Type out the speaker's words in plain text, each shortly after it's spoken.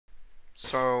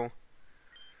So,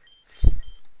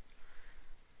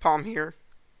 Palm here.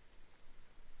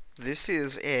 This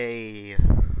is a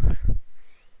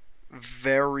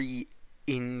very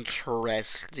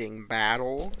interesting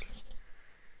battle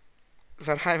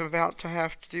that I'm about to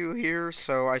have to do here.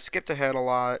 So I skipped ahead a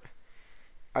lot.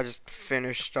 I just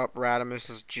finished up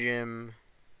Radimus's gym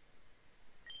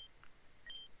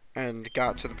and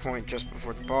got to the point just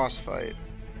before the boss fight.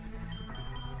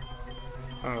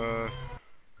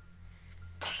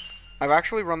 I've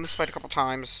actually run this fight a couple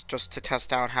times just to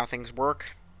test out how things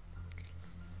work.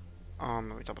 Let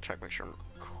me double check, make sure I'm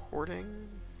recording.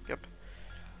 Yep.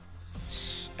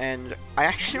 And I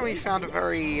actually found a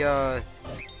very,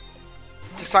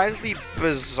 decidedly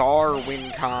bizarre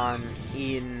win con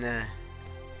in,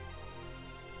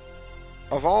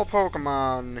 of all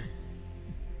Pokemon,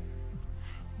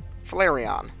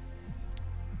 Flareon.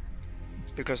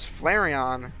 Because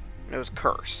Flareon knows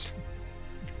Curse.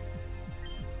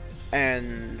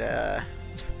 And, to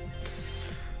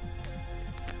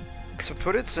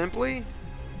put it simply,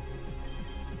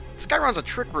 this guy runs a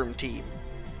Trick Room team.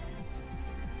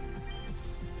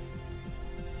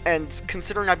 And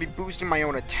considering I'd be boosting my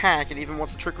own attack, and even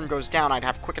once the Trick Room goes down, I'd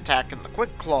have Quick Attack and the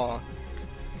Quick Claw,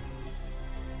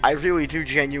 I really do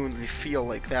genuinely feel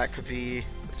like that could be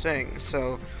the thing.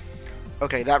 So,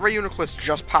 okay, that Reuniclus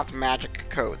just popped Magic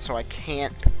Code, so I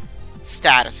can't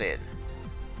status it.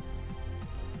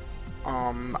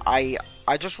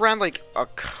 I just ran, like, a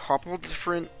couple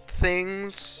different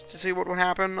things to see what would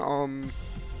happen.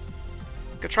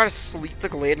 Could try to sleep the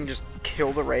Glade and just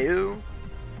kill the Reu.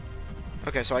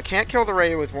 Okay, so I can't kill the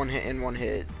Reu with one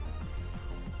hit.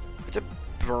 I did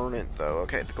burn it, though.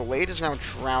 Okay, the Glade is now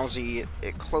drowsy.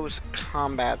 It close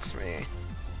combats me.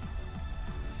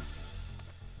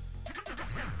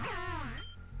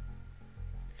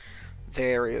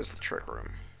 There is the Trick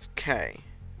Room. Okay.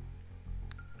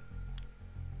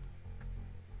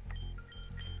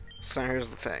 So here's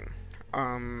the thing.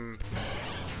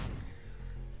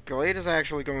 Glade is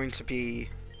actually going to be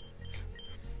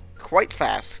quite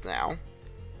fast now.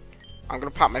 I'm going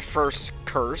to pop my first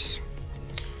Curse.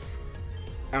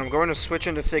 And I'm going to switch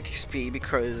into Thick Speed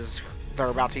because they're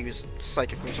about to use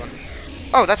Psychic moves on.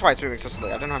 Oh, that's why it's moving so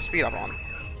slowly. I didn't have Speed up on.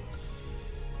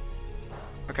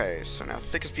 Okay, so now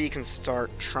Thick Speed can start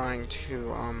trying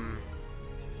to,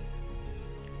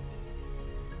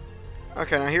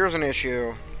 Okay, now here's an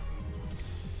issue.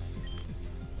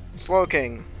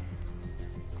 Slowking.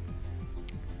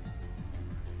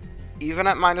 Even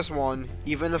at -1,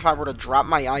 even if I were to drop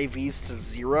my IVs to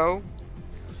 0,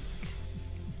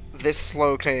 this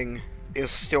Slowking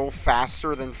is still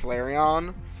faster than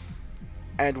Flareon,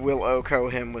 and will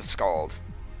OHKO him with Scald.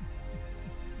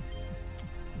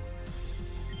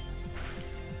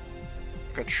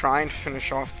 Gonna try and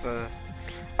finish off the...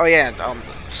 Oh yeah,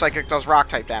 Psychic does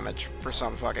Rock-type damage for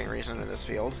some fucking reason in this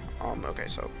field. Okay,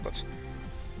 so let's...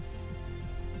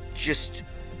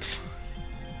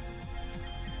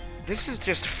 This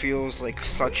just feels like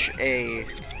such a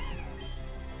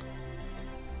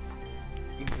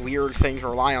weird thing to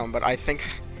rely on, but I think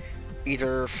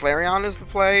either Flareon is the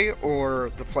play,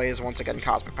 or the play is once again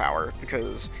Cosmic Power,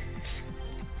 because,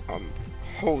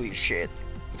 holy shit,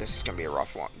 this is gonna be a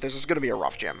rough one. This is gonna be a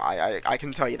rough gym. I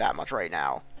can tell you that much right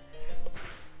now.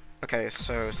 Okay,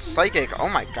 so Psychic, oh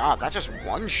my god, that just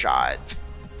one-shot.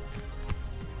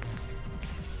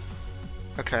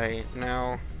 Okay,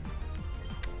 now...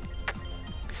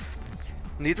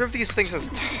 Neither of these things is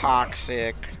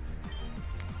toxic.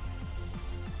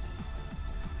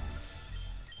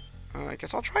 I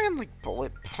guess I'll try and, like,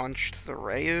 Bullet Punch the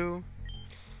Reu.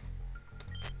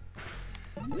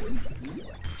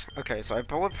 Okay, so I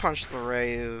Bullet Punched the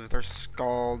Reu. They're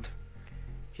Scald.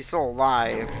 He's still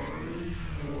alive.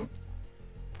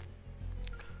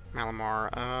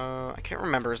 Malamar. I can't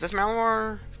remember. Is this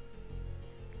Malamar?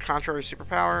 Contrary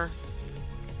Superpower?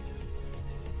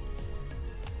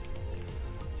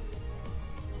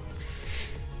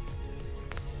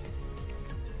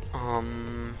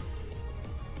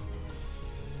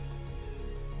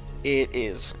 It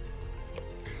is.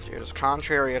 It is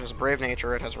Contrary, it has Brave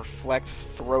Nature, it has Reflect,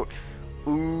 Throat.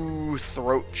 Ooh,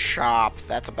 Throat Chop.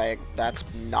 That's a bag. That's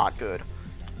not good.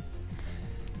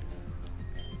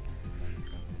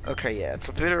 Okay, yeah, it's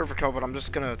a bit overkill, but I'm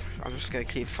just gonna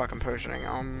keep fucking pushing.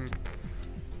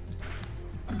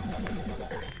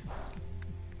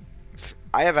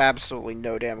 I have absolutely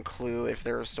no damn clue if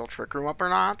there is still Trick Room up or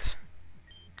not.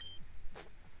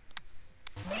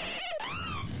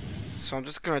 So I'm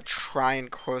just gonna try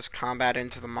and close combat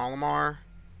into the Malamar.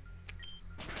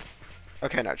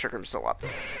 Okay, no, Trick Room's still up.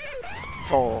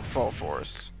 Full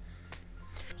force.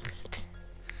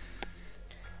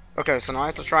 Okay, so now I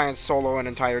have to try and solo an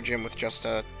entire gym with just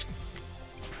a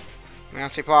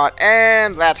nasty plot,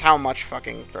 and that's how much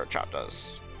fucking Throat Chop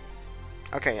does.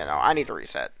 Okay, you know, I need to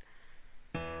reset.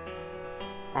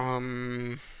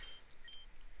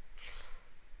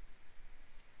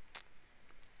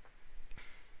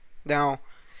 Now,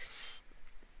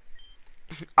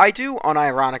 I do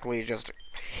unironically just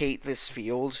hate this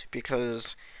field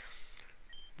because,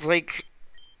 like,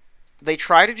 they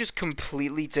try to just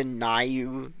completely deny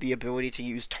you the ability to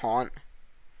use taunt,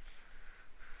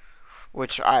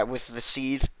 with the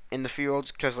seed in the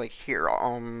fields, because, like, here,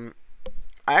 I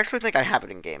actually think I have it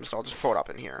in game, so I'll just pull it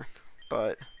up in here,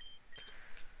 but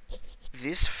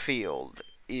this field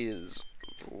is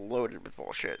loaded with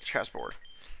bullshit. Chessboard.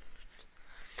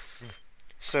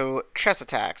 So, chess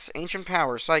attacks, Ancient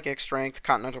Power, Psychic, Strength,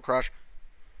 Continental Crush.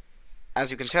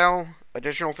 As you can tell,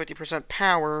 additional 50%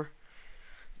 power.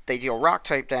 They deal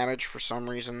rock-type damage for some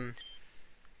reason.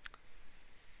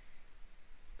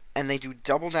 And they do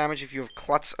double damage if you have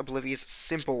Klutz, Oblivious,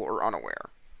 Simple, or Unaware.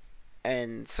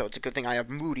 And so it's a good thing I have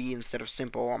Moody instead of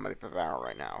Simple on my power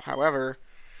right now. However,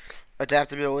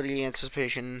 Adaptability,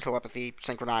 Anticipation, Telepathy,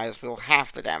 Synchronize will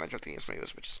half the damage of these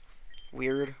moves, which is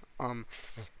weird.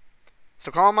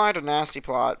 So Calm Mind or Nasty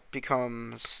Plot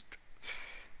becomes...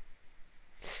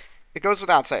 It goes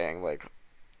without saying, like,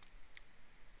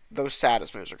 those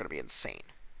status moves are going to be insane.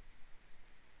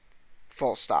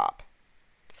 Full stop.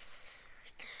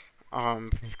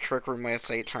 Trick Room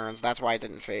lasts 8 turns, that's why it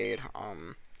didn't fade.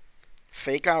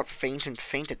 Fake Out, Feint, and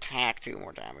Feint Attack do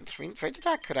more damage. Feint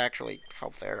Attack could actually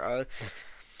help there.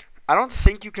 I don't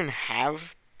think you can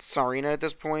have Sarina at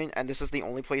this point, and this is the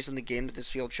only place in the game that this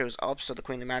field shows up, so the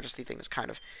Queenly Majesty thing is kind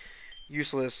of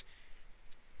useless.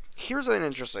 Here's an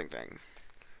interesting thing.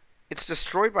 It's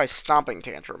destroyed by Stomping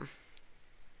Tantrum.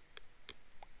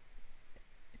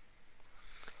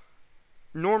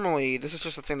 Normally, this is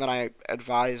just a thing that I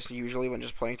advise usually when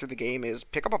just playing through the game, is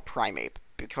pick up a Primeape,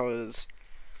 because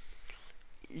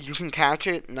you can catch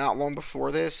it not long before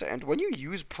this, and when you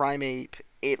use Primeape,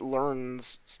 it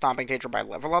learns Stomping Tantrum by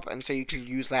level up, and so you can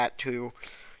use that to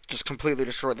just completely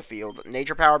destroy the field.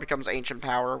 Nature Power becomes Ancient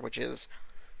Power, which is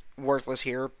worthless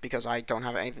here, because I don't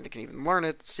have anything that can even learn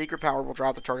it. Secret Power will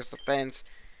drop the target's defense.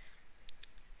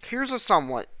 Here's a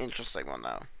somewhat interesting one,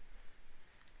 though.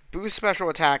 Boosts special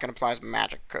attack and applies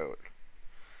magic coat.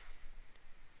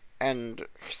 And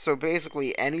so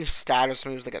basically, any status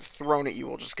moves that get thrown at you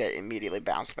will just get immediately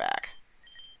bounced back.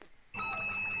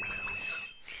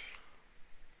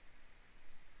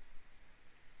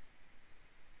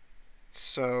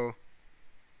 So,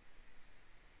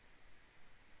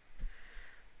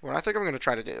 what I think I'm going to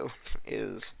try to do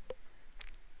is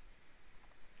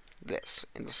this.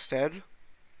 Instead,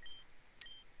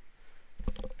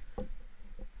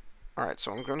 alright,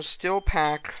 so I'm going to still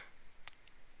pack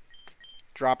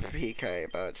drop PK,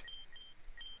 but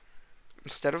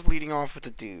instead of leading off with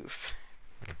the Doof,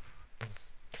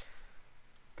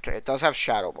 okay, it does have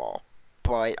Shadow Ball,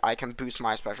 but I can boost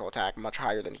my special attack much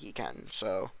higher than he can,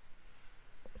 so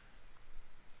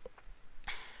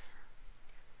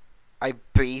I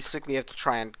basically have to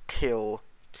try and kill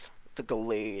the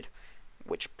Gallade,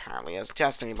 which apparently has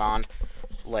Destiny Bond,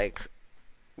 like,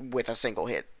 with a single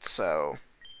hit, so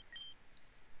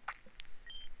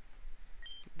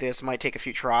this might take a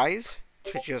few tries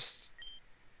to just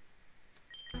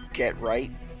get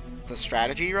the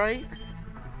strategy right,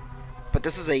 but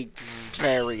this is a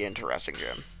very interesting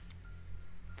gym.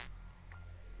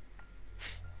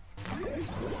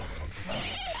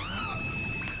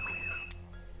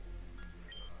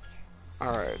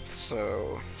 Alright,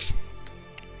 so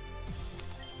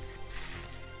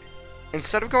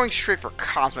instead of going straight for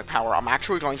Cosmic Power, I'm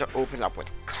actually going to open up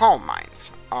with Calm Mind.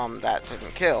 That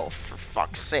didn't kill, for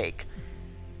fuck's sake.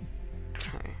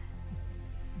 Okay.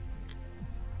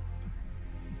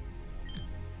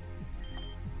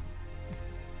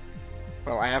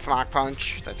 Well, I have Mach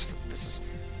Punch. This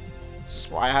is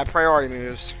why I have priority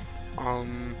moves.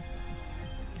 And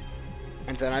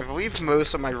then I believe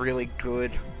most of my really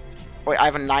good... Wait, I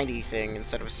have a 90 thing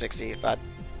instead of a 60. If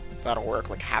that'll work,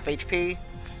 like half HP.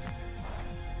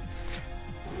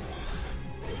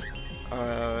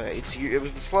 It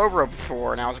was the Slowbro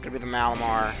before, now it's gonna be the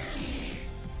Malamar.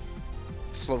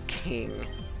 Slow King.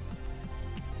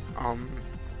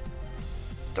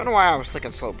 Don't know why I was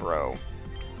thinking Slowbro.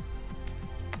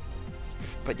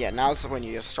 But yeah, now's when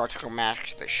you start to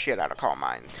mash the shit out of Calm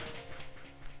Mind.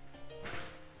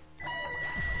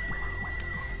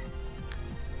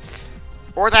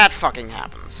 Or that fucking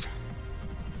happens.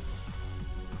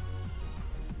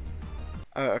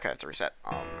 Okay, it's a reset.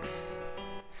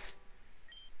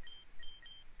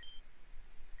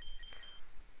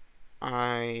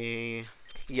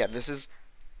 yeah, this is...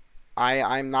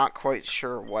 I'm not quite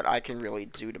sure what I can really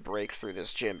do to break through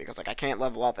this gym, because, like, I can't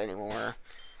level up anymore.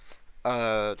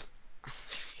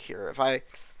 Here, if I...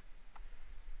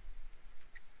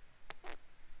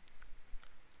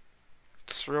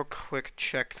 Just real quick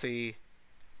check the...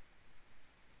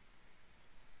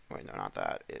 Wait, no, not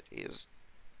that. It is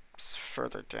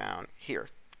further down. Here.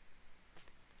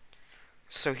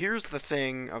 So here's the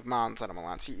thing of mons that I'm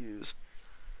allowed to use.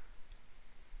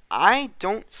 I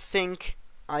don't think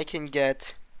I can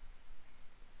get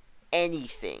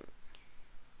anything.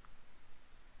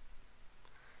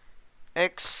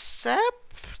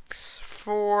 Except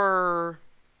for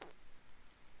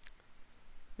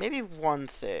maybe one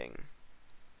thing.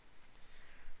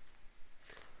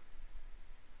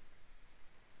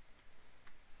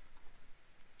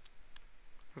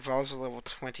 Val's level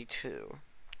 22.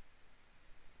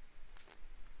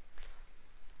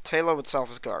 Talo itself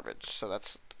is garbage, so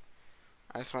that's...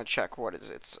 I just want to check what it is.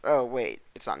 It's... Oh, wait.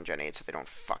 It's not in Gen 8, so they don't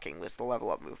fucking list the level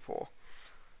up move pool.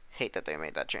 Hate that they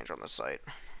made that change on the site.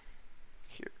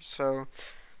 Here, so...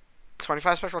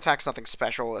 25 special attacks, nothing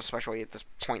special, especially at this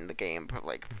point in the game, but,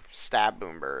 like, stab,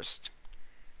 boom, burst.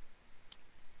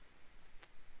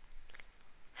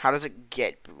 How does it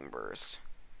get boom, burst?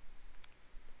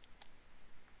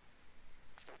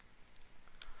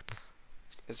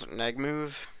 Is it an egg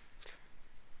move?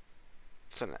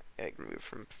 It's an egg move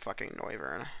from fucking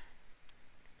Noivern.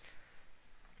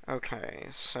 Okay,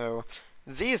 so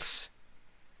this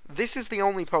is the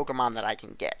only Pokemon that I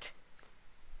can get.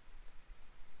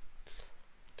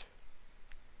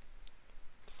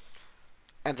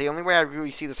 And the only way I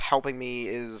really see this helping me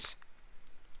is,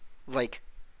 like,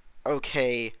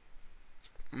 okay,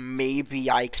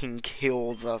 maybe I can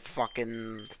kill the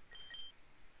fucking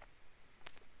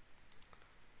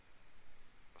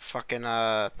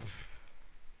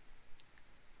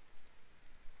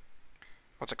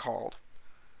what's it called?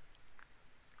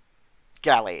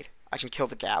 Gallade. I can kill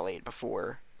the Gallade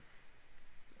before,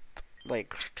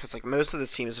 like, because, like, most of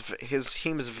this team is, his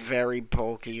team is very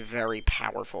bulky, very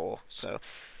powerful, so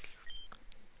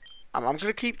I'm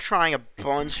gonna keep trying a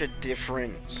bunch of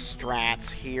different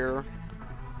strats here.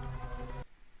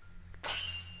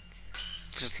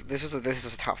 Just, this is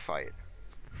a tough fight.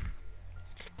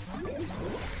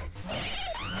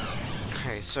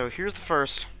 Okay, so here's the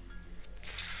first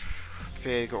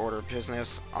big order of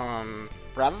business.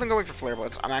 Rather than going for Flare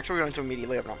Blitz, I'm actually going to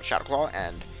immediately open up Shadow Claw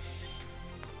and...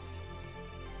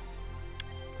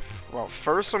 Well,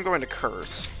 first I'm going to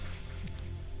Curse.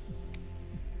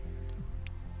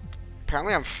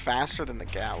 Apparently I'm faster than the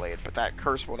Gallade, but that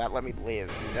Curse, will that let me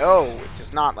live? No, it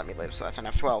does not let me live, so that's an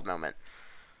F12 moment.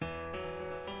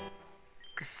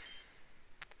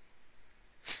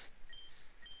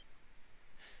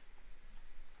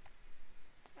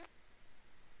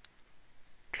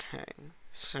 Okay,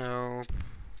 so...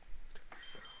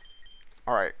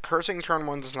 Alright, cursing turn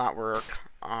 1 does not work.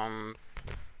 I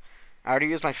already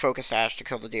used my Focus Ash to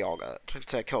kill the Dialga,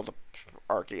 to kill the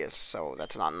Arceus, so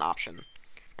that's not an option.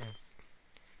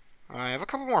 I have a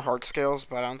couple more heart scales,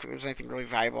 but I don't think there's anything really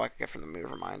valuable I could get from the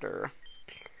move reminder.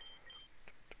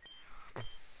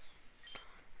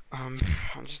 I'm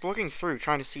just looking through,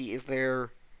 trying to see, is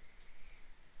there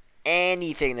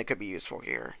anything that could be useful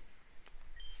here?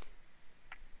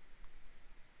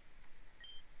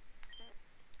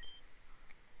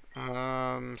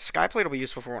 Sky Plate will be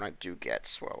useful for when I do get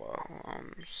Swellow.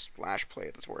 Splash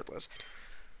Plate, that's worthless.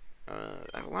 I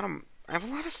have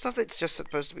a lot of stuff that's just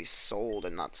supposed to be sold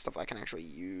and not stuff I can actually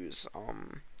use.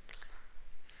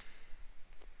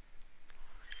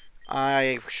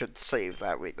 I should save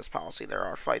that weakness policy. There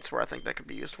are fights where I think that could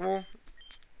be useful.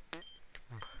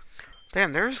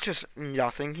 Damn, there's just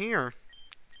nothing here.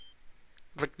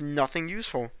 Like, nothing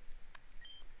useful.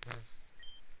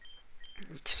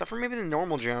 Except for maybe the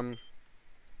normal gem.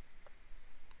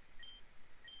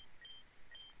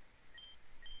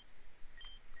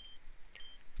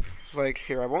 Like,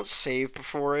 here, I won't save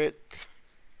before it,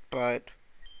 but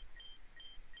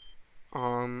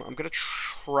I'm gonna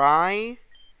try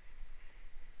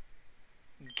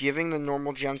giving the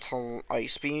normal gem to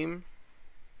Ice Beam.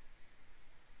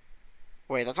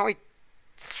 Wait, that's only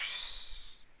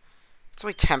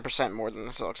 10% more than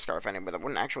the Silk Scarf anyway. That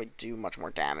wouldn't actually do much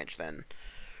more damage than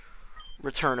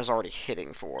Return is already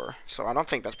hitting for, so I don't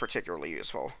think that's particularly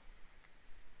useful.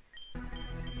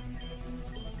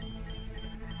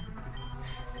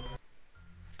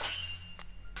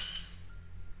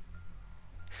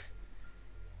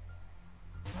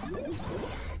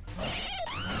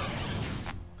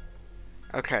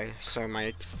 Okay, so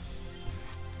I'm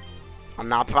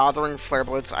not bothering Flare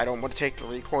Blitz. I don't want to take the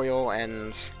recoil,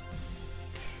 and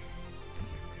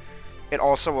it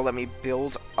also will let me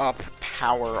build up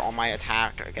power on my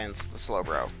attack against the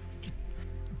Slowbro.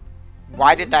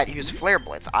 Why did that use Flare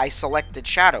Blitz? I selected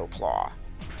Shadow Claw.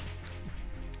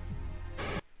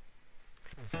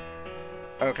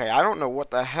 Okay, I don't know what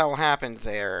the hell happened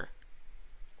there.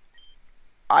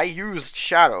 I used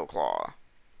Shadow Claw.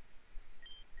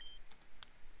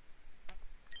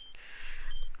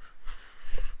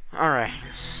 Alright,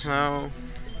 so...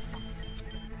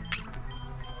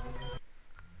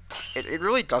 It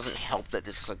really doesn't help that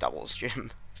this is a doubles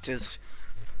gym. Just...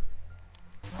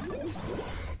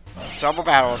 Double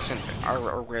battles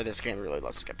are where this game really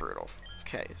lets it get brutal.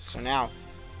 Okay, so now...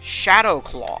 Shadow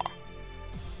Claw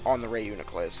on the Ray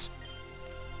Uniclus.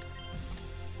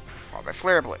 Followed by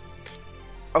Flare Blitz.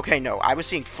 Okay, no, I was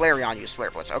seeing Flareon use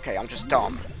Flare Blitz. Okay, I'm just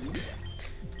dumb.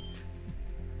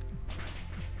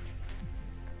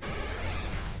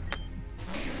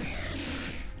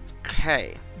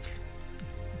 Okay.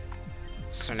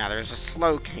 So now there's a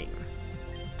Slow King.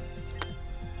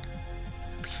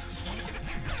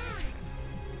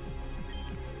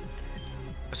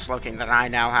 A Slow King that I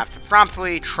now have to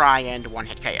promptly try and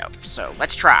one-hit KO. So,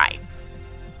 let's try.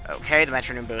 Okay, the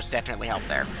Metronome boost definitely helped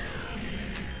there.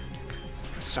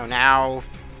 So now...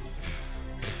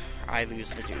 I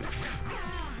lose the doof.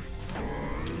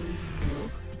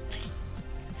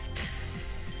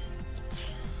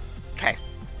 Okay.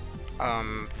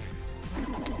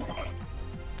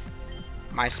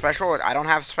 My special... I don't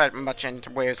have much in the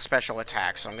way of special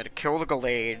attacks, so I'm gonna kill the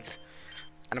Gallade,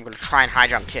 and I'm gonna try and high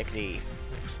jump kick the...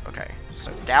 Okay,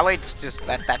 so Gallade's just...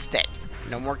 That's dead.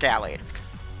 No more Gallade.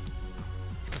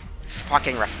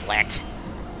 Fucking Reflect.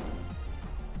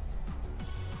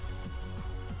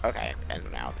 Okay,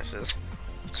 and now this is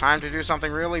time to do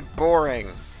something really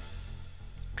boring.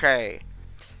 Okay.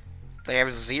 They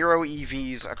have 0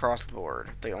 EVs across the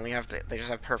board. They only have they just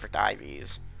have perfect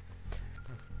IVs.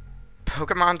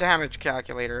 Pokemon damage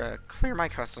calculator. Clear my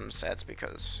custom sets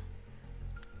because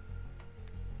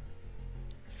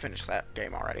finished that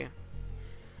game already.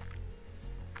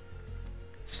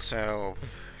 So,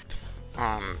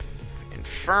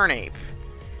 Infernape.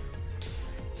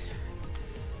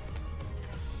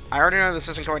 I already know this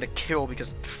isn't going to kill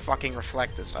because fucking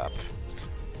Reflect is up.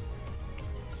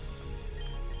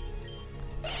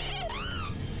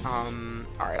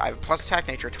 Alright, I have plus attack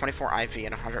nature, 24 IV,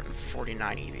 and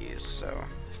 149 EVs, so...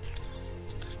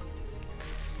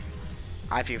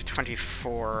 IV of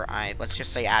 24, let's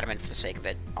just say Adamant for the sake of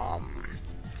it.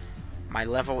 My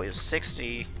level is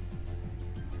 60.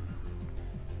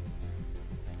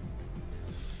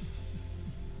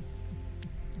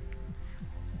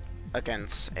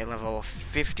 Against a level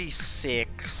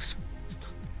 56.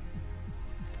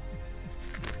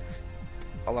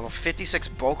 A level 56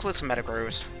 Bulkless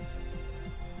Metagross.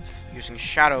 Using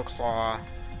Shadow Claw.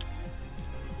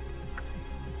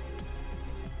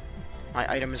 My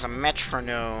item is a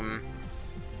Metronome.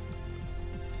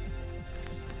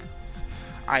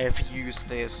 I have used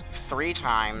this 3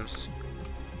 times.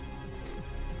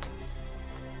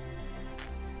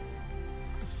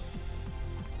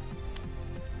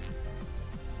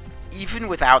 Even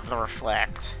without the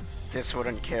Reflect, this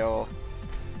wouldn't kill.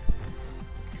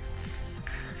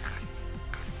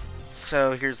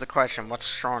 So here's the question, what's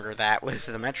stronger, that with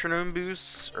the Metronome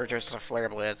boosts, or just a Flare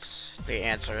Blitz? The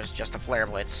answer is just a Flare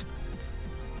Blitz.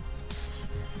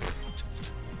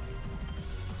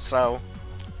 So,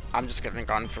 I'm just gonna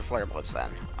go for Flare Blitz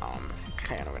then.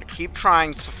 Okay, and I'm gonna keep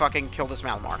trying to fucking kill this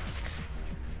Malamar.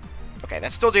 Okay,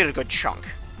 that still did a good chunk.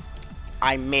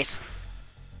 I missed.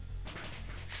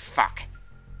 Fuck.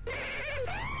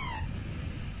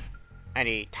 And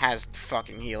he has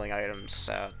fucking healing items,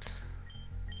 so...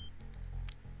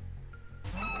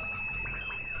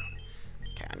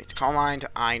 Okay, I need to Calm Mind.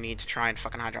 I need to try and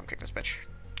fucking high jump kick this bitch.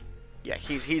 Yeah,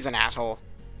 he's an asshole.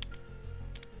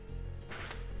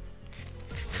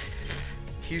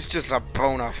 He's just a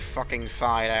bona fucking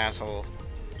fide asshole.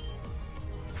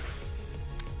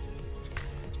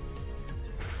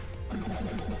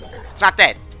 It's not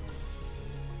dead.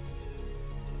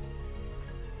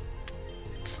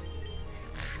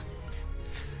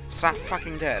 It's not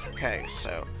fucking dead. Okay,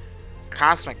 so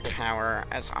Cosmic Power,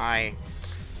 as I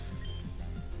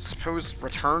suppose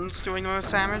returns doing the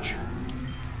most damage.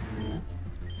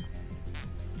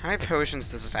 How many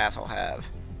potions does this asshole have?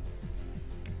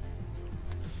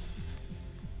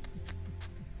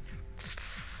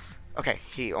 Okay,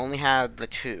 he only had the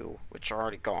 2, which are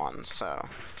already gone, so...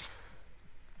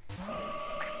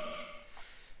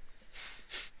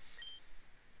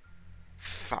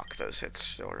 Fuck, those hits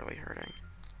still really hurting.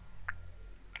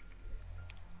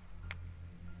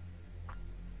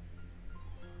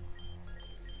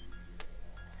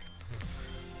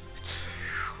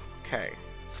 Okay,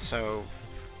 so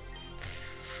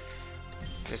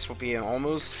this will be an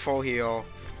almost full heal.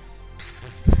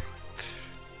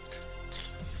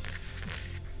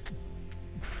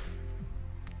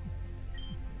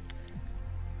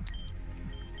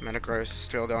 Metagross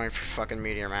still going for fucking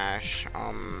Meteor Mash.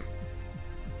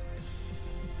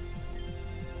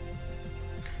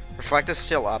 Reflect is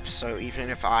still up, so even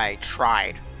if I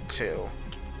tried to...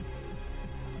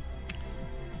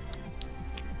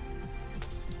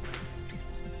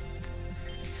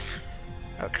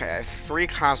 Okay, I have 3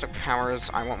 Cosmic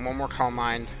Powers. I want one more Calm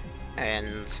Mind,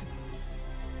 and...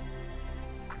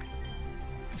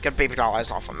 let's get Baby Doll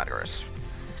Eyes off of Metagross.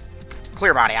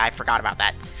 Clear Body, I forgot about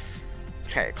that.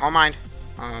 Okay, Calm Mind.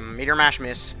 Meteor Mash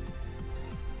miss.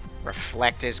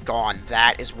 Reflect is gone.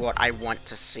 That is what I want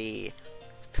to see.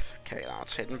 Okay, now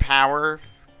it's Hidden Power.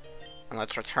 And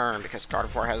let's return, because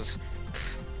Gardevoir has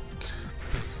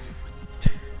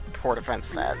poor defense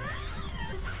stat.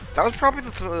 That was probably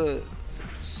the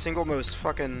single most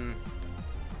fucking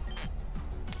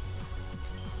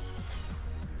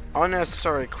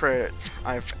unnecessary crit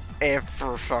I've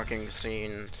ever fucking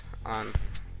seen.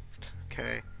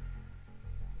 Okay.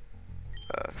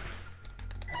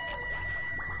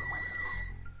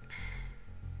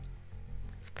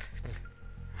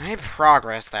 I had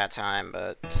progress that time,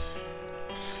 but...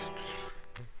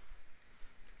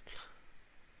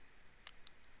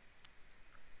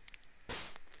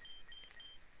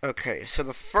 okay, so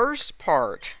the first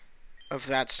part of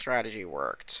that strategy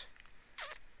worked.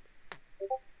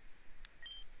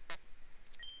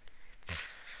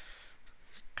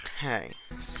 Okay,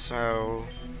 so...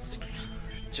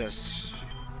 just...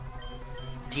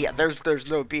 yeah, there's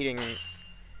no beating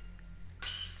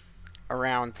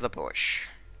around the bush.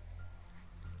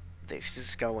 This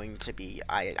is going to be...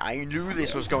 I knew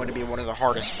this was going to be one of the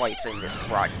hardest fights in this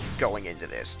run going into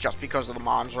this, just because of the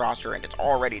Mom's roster, and it's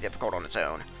already difficult on its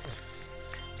own.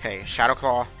 Okay, Shadow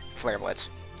Claw, Flare Blitz.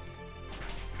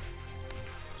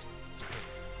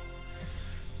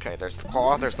 Okay, there's the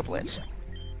Claw, there's the Blitz.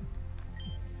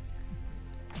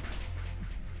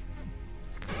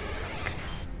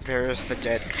 There's the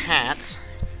dead cat.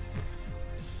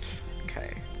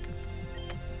 Okay.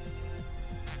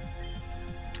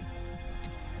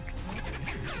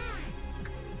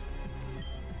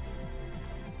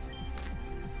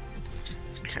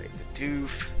 Okay, the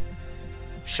Doof,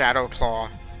 Shadow Claw,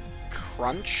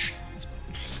 Crunch.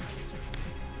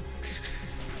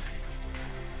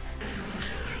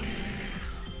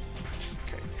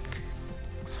 Okay.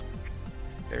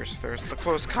 There's the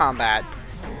close combat.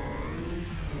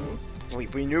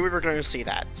 We knew we were going to see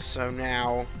that, so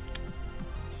now...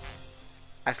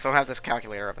 I still have this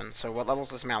calculator open, so what level is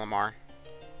this Malamar?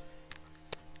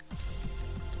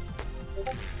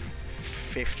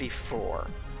 54.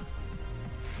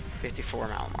 54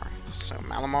 Malamar. So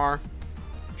Malamar...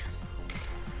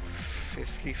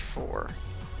 54.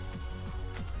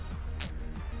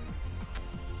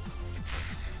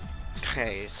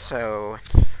 Okay, so...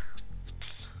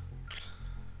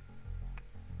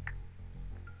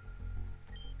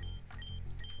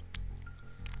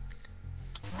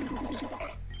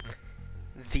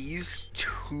 these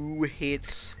 2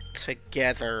 hits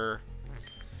together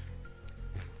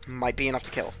might be enough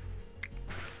to kill.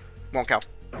 Won't kill.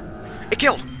 It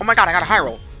killed! Oh my god, I got a high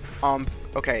roll.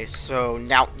 Okay, so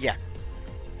now, yeah.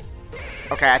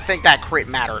 Okay, I think that crit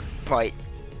mattered, but...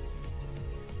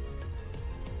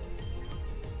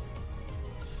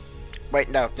 wait,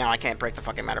 no, now I can't break the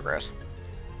fucking Metagross.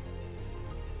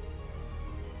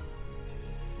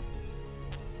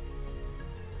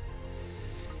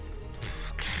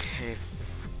 Okay,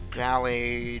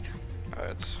 Gallade...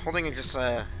 it's holding just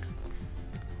a...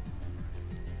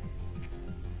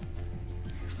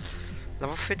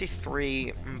 level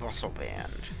 53 Muscle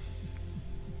Band.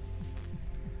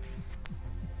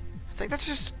 I think that's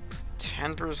just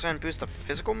 10% boost of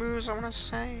physical moves, I want to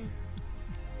say.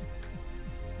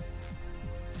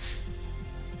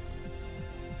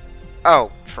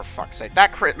 Oh, for fuck's sake.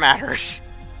 That crit matters.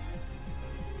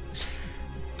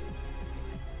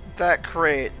 That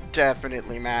crit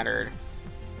definitely mattered.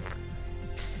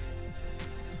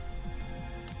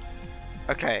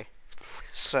 Okay.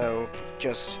 So,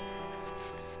 just...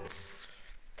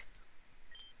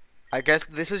 I guess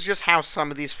this is just how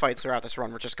some of these fights throughout this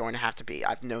run were just going to have to be.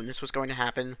 I've known this was going to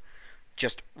happen.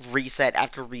 Just reset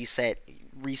after reset.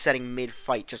 Resetting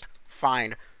mid-fight. Just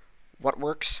find what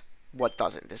works, what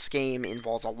doesn't. This game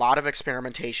involves a lot of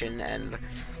experimentation, and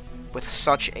with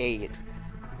such a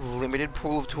limited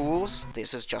pool of tools,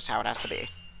 this is just how it has to be.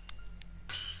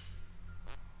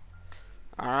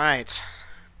 Alright.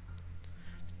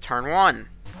 Turn 1.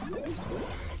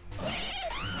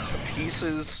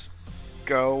 pieces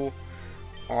go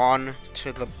on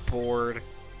to the board,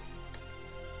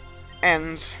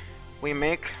 and we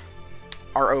make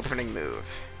our opening move.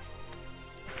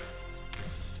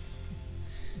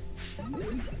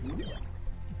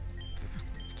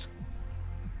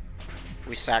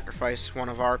 We sacrifice one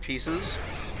of our pieces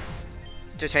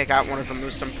to take out one of the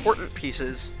most important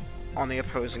pieces on the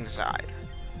opposing side.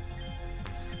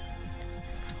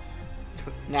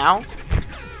 Now,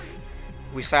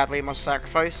 we sadly must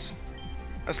sacrifice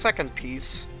a second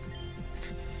piece,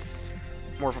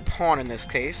 more of a pawn in this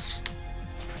case,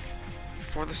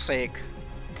 for the sake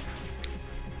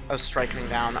of striking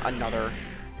down another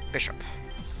bishop.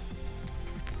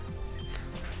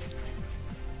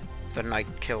 The knight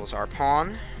kills our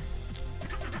pawn.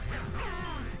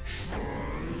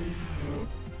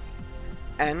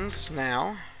 And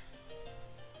now,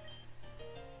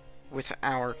 with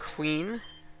our queen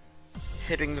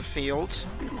hitting the field,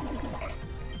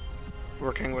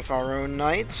 working with our own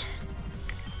knight,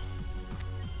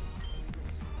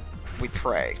 we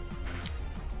pray.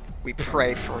 We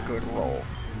pray for a good roll.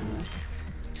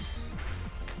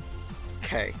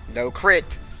 Okay, no crit.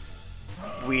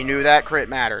 We knew that crit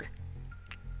mattered.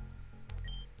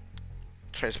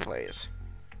 Chess plays.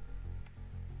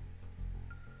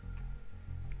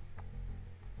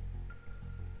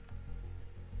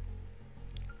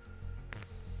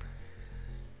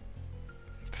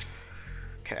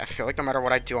 Okay, I feel like no matter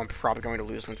what I do, I'm probably going to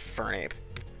lose Infernape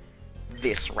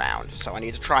this round, so I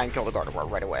need to try and kill the Gardevoir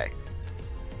right away.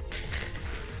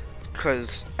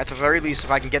 Because, at the very least,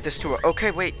 if I can get this to a... Okay,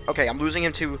 wait. Okay, I'm losing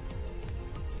him to...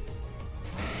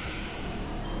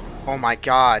 Oh my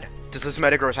god. Does this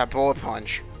Metagross have Bullet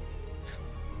Punch?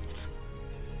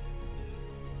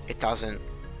 It doesn't.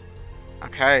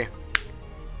 Okay.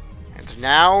 And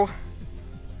now...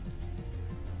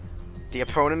 the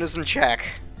opponent is in check.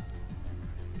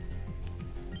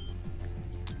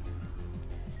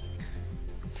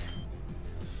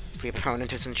 The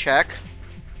opponent is in check.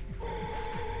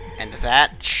 And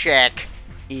that check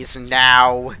is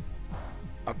now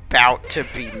about to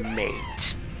be made.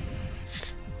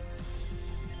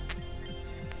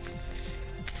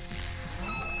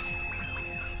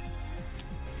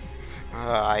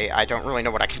 I don't really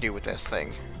know what I can do with this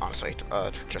thing, honestly.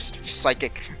 Just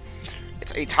Psychic.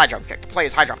 It's a high jump kick. The play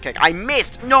is high jump kick. I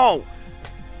missed! No!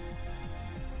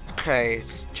 Okay,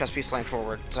 chest piece slam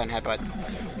forward. Zen headbutt.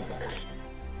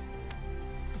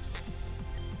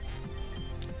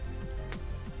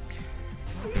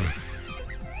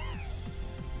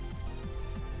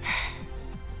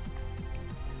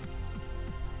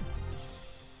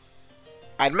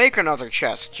 I'd make another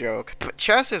chess joke, but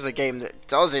chess is a game that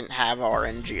doesn't have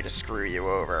RNG to screw you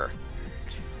over.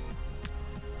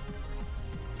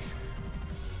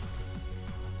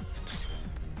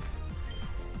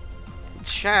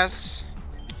 Chess,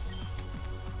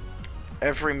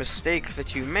 every mistake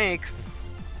that you make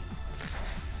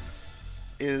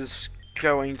is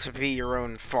going to be your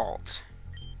own fault.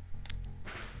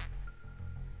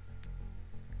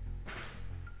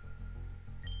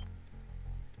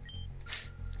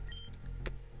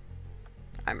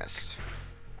 I missed.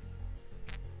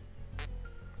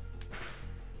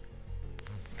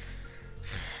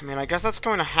 I mean, I guess that's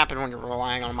going to happen when you're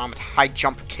relying on a mom with high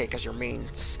jump kick as your main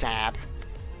stab.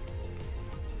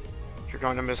 You're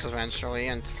going to miss eventually,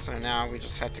 and so now we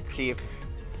just have to keep...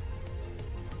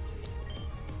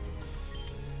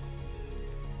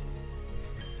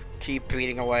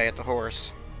 beating away at the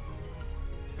horse.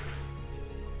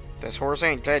 This horse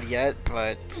ain't dead yet,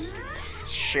 but...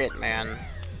 shit, man.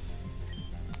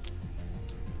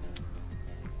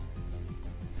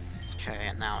 Okay,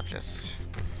 and now just...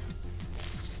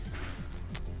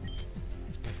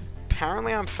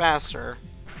 apparently I'm faster.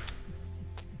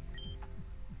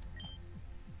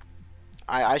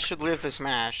 I should live this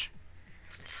match.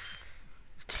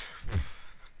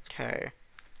 Okay.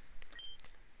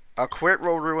 A quit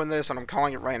will ruin this, and I'm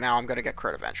calling it right now. I'm gonna get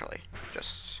crit eventually.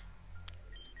 Just...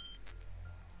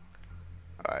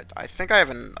 I think I have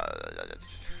an...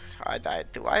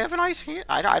 do I have an ice hand?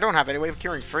 I don't have any way of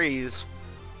curing freeze.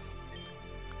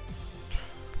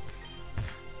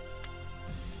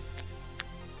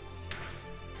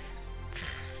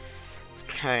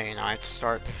 Okay, now I have to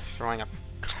start throwing up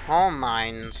Calm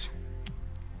Mind.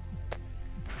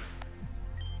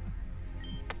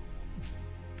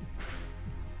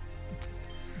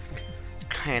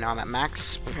 Okay, now I'm at max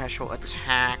special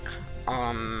attack.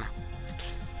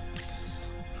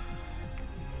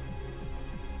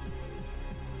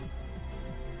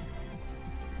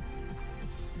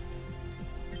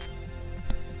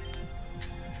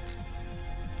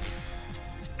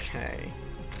 Okay.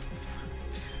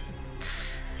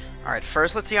 Alright,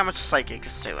 first let's see how much Psychic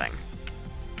is doing.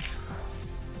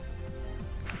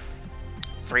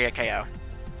 3 a KO.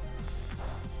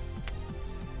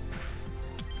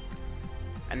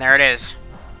 And there it is.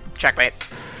 Checkmate.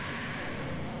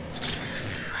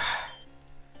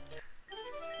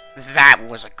 That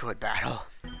was a good battle.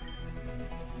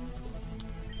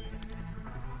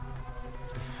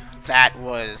 That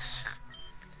was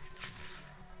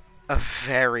a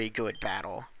very good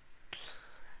battle.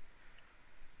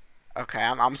 Okay,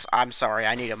 I'm sorry.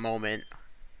 I need a moment.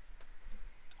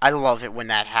 I love it when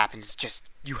that happens. Just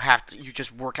you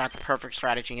just work out the perfect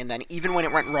strategy, and then even when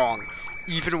it went wrong,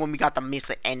 even when we got the miss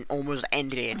that almost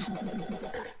ended it,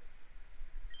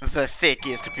 the thick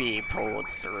is to be pulled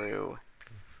through.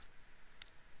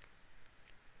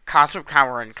 Cosmic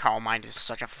Power and Calm Mind is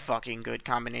such a fucking good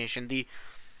combination. The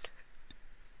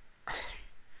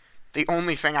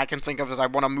only thing I can think of is I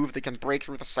want a move that can break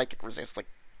through the Psychic resist, like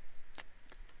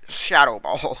Shadow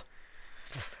Ball.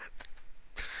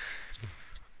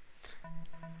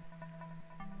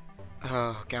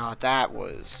 Oh god, that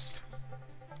was...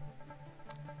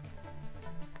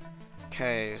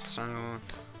 Okay, so...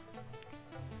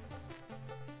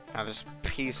 Now there's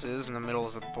pieces in the middle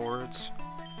of the boards.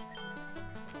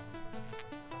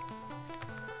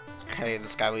 Okay,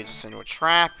 this guy leads us into a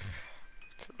trap.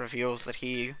 It reveals that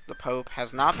he, the Pope,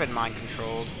 has not been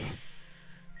mind-controlled.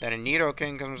 Then a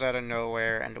Nidoking comes out of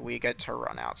nowhere, and we get to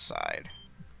run outside.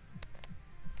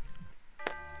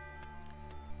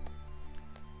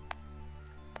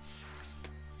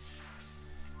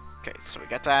 Okay, so we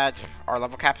get that. Our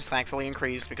level cap is thankfully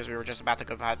increased because we were just about to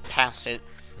go past it.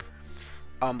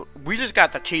 We just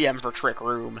got the TM for Trick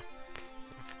Room.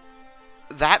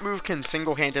 That move can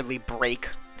single-handedly break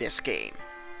this game.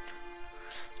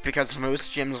 Because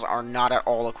most gyms are not at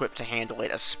all equipped to handle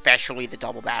it, especially the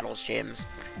Double Battles gyms.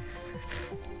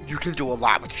 You can do a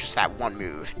lot with just that one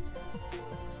move.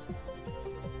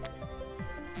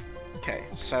 Okay,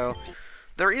 so...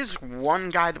 There is one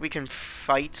guy that we can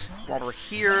fight while we're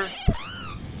here.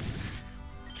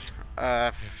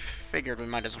 Figured we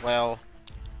might as well.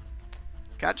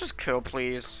 Can I just kill,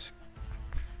 please?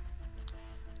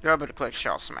 You're able to click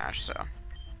Shell Smash, so.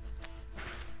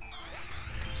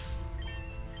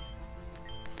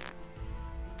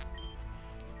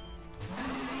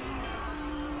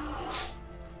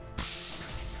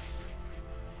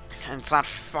 And it's not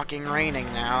fucking raining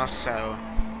now, so.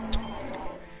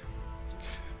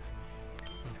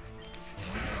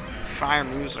 Fire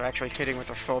moves are actually hitting with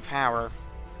their full power.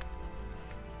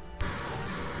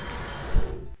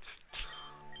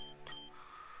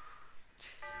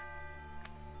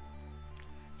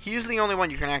 He's the only one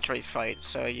you can actually fight.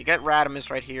 So you get Radimus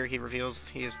right here. He reveals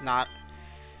he is not...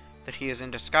 that he is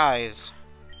in disguise.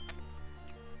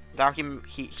 Now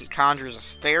he conjures a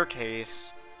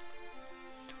staircase.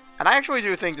 And I actually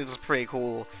do think this is pretty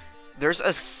cool. There's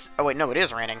a... Oh wait, no, it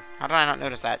is raining. How did I not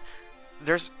notice that?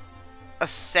 There's a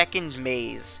second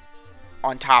maze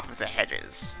on top of the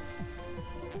hedges.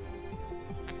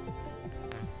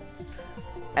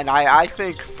 And I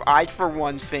for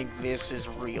one think this is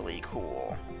really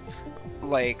cool.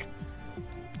 Like,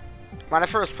 when I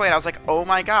first played, I was like, oh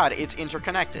my god, it's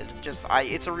interconnected.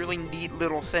 It's a really neat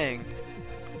little thing.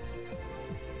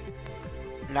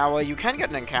 Now, you can get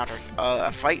an encounter,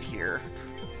 a fight here.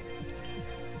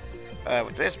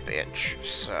 With this bitch,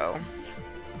 so...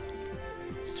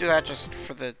 Let's do that just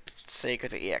for the sake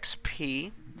of the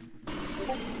EXP.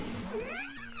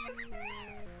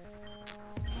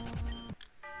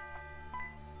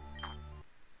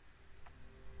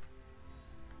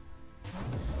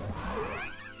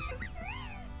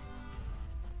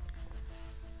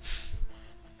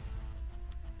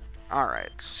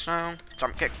 Alright, so,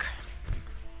 jump kick.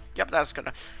 Yep, that's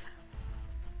gonna...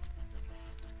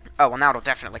 Oh, well now it'll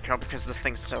definitely kill because this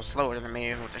thing's so slower than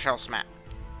me with the Shell Smash.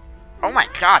 Oh my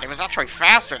god, it was actually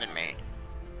faster than me.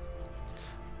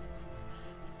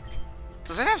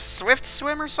 Does it have Swift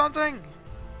Swim or something?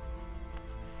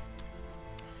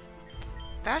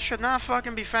 That should not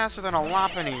fucking be faster than a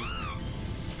Lopunny.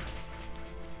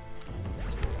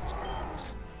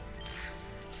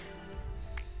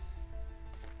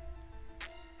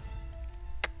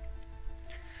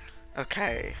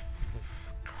 Okay.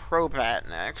 Crobat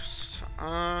next.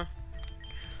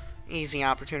 Easy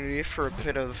opportunity for a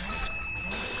bit of...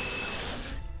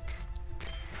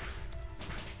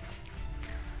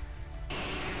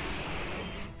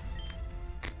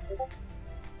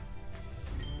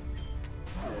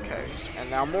 Okay, and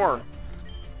now more.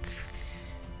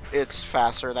 It's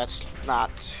faster, that's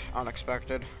not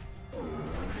unexpected. I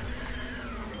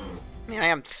mean, I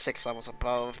am 6 levels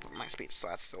above, but my speed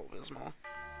stats still abysmal.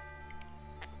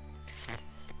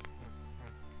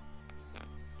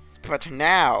 But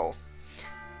now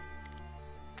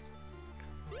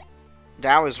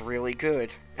is really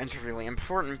good and really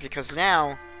important because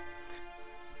now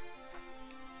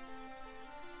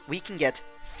we can get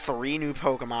 3 new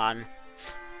Pokemon,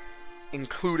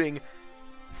 including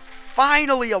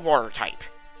finally a water type.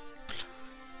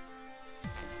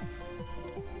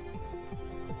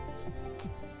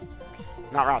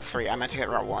 Not Route 3, I meant to get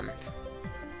Route 1.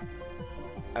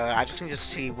 I just need to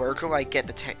see where do I get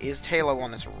the is Tailo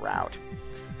on this route?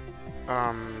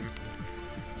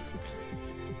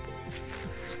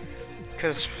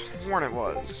 Because sworn it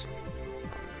was.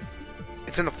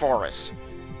 It's in the forest.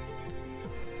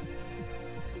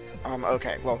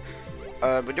 Okay, well,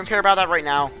 we don't care about that right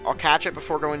now. I'll catch it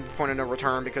before going to the point of no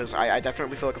return because I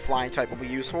definitely feel like a flying type will be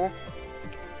useful.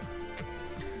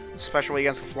 Especially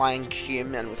against the flying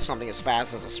gym and with something as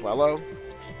fast as a Swellow.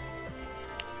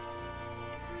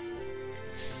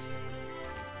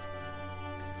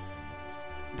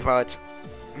 But,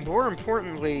 more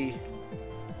importantly,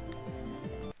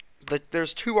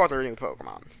 there's 2 other new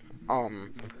Pokemon.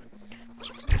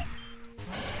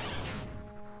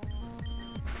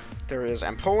 There is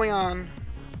Empoleon,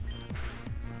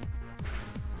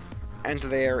 and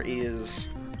there is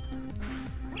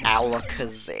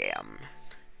Alakazam.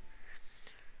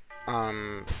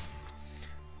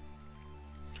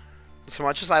 As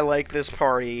much as I like this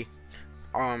party,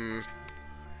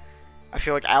 I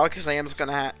feel like Alakazam's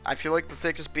gonna I feel like the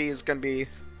thickest bee is gonna be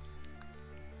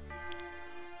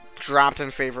dropped in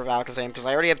favor of Alakazam, because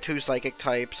I already have 2 psychic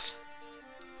types.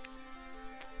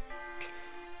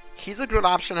 He's a good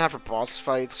option to have for boss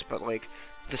fights, but, like,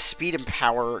 the speed and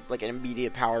power, like, an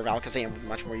immediate power of Alakazam would be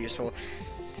much more useful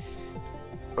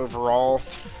overall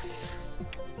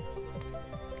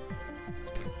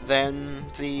than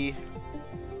the,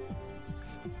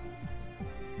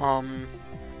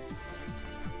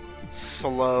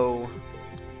 slow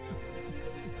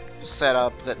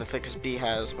setup that the thickest bee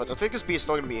has, but the thickest bee is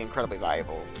still going to be incredibly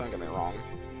valuable, don't get me wrong.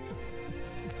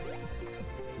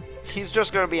 He's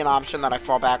just going to be an option that I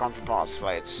fall back on for boss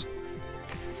fights.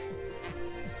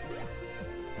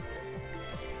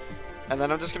 And then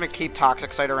I'm just going to keep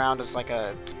Toxicite around as like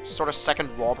a sort of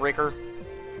second wall breaker.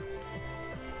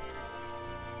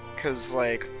 Because,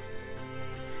 like,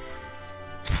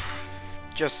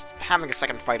 just having a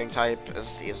second fighting type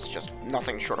is just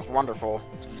nothing short of wonderful.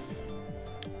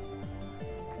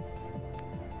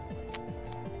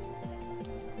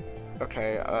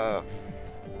 Okay,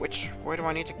 which way do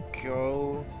I need to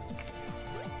go?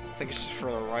 I think it's just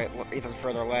further right, even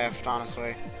further left,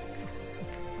 honestly.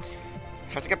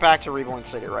 I have to get back to Reborn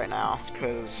City right now,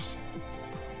 because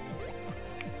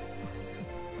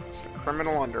it's the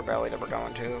criminal underbelly that we're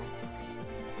going to.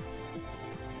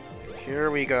 Here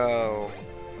we go.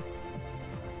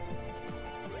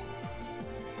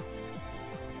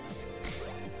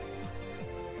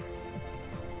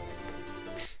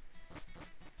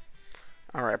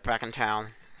 Alright, back in town.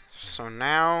 So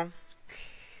now,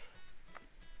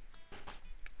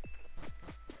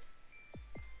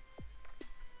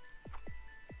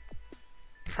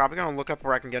 probably gonna look up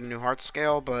where I can get a new heart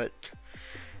scale, but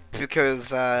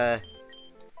because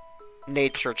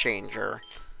nature changer,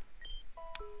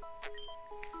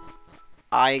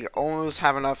 I almost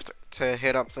have enough to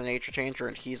hit up the nature changer,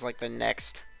 and he's like the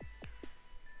next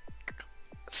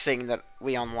thing that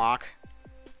we unlock.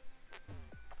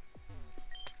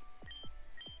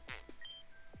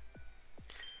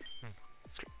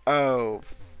 Oh,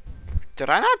 did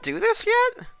I not do this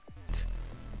yet?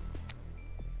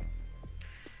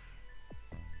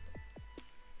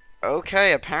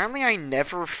 Okay, apparently I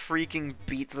never freaking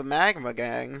beat the Magma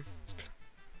Gang.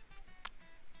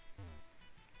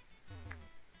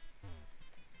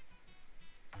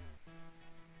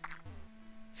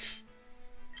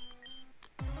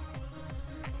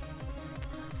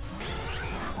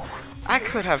 I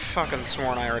could have fucking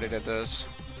sworn I already did this.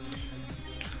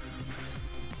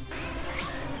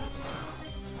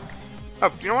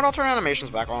 Oh, you know what? I'll turn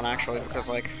animations back on, actually, because,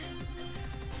 like,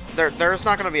 there's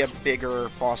not going to be a bigger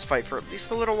boss fight for at least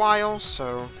a little while,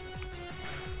 so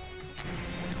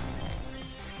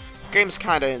game's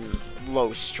kind of in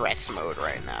low stress mode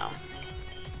right now.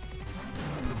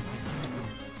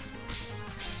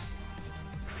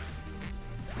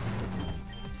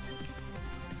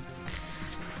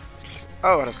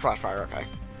 Oh, it has flash fire, okay.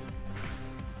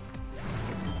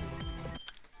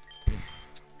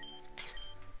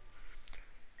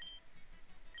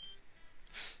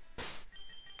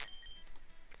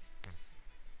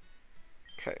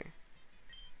 Okay.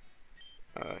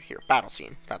 Here, battle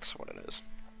scene. That's what it is.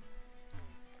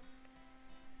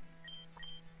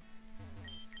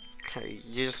 Okay,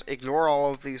 you just ignore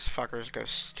all of these fuckers, go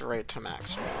straight to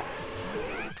Maxwell.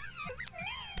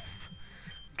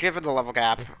 Given the level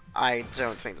gap, I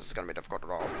don't think this is going to be difficult at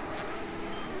all.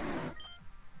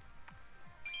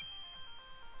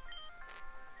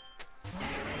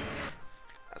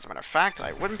 As a matter of fact,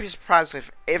 I wouldn't be surprised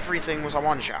if everything was a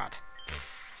one-shot.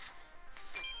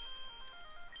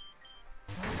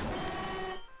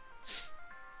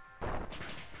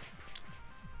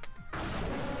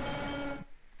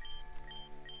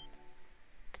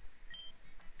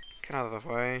 Get out of the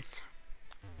way.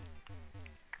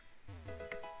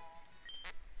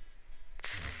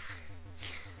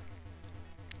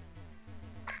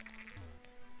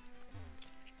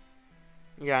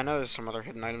 Yeah, I know there's some other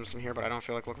hidden items in here, but I don't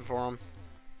feel like looking for them.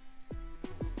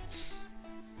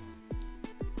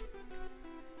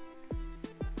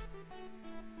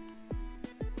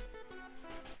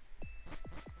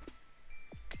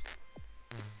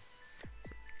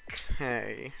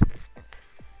 Okay.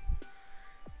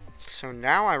 So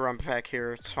now I run back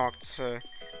here, talk to...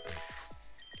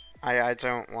 I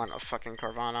don't want a fucking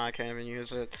Carvana, I can't even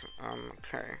use it.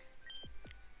 Okay.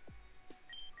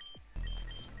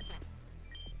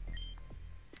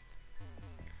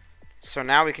 So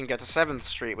now we can get to 7th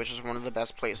Street, which is one of the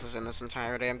best places in this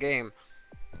entire damn game.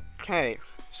 Okay,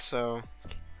 so...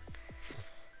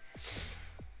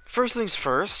 First things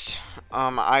first,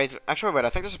 actually, wait, I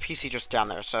think there's a PC just down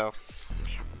there, so...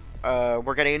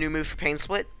 we're getting a new move for Pain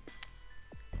Split.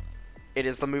 It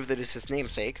is the move that is his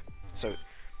namesake, so...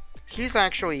 He's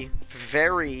actually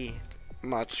very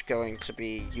much going to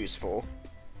be useful.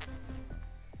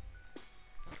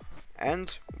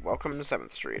 And, welcome to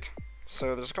 7th Street.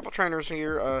 So, there's a couple trainers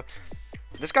here,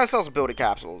 this guy sells ability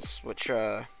capsules, which,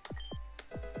 I'll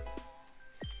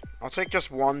take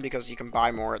just one because you can buy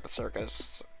more at the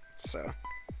circus, so...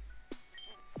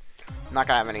 I'm not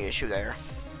gonna have any issue there.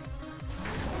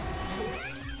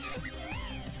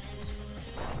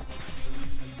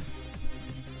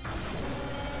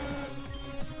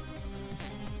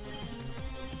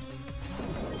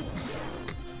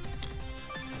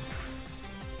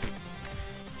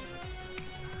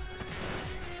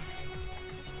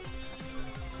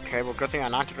 Okay, well, good thing I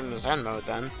knocked it into Zen mode,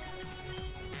 then.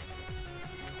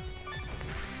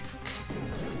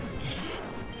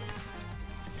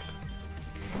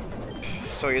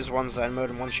 So he has one Zen mode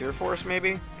and one Sheer Force,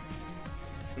 maybe?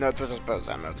 No, it's just both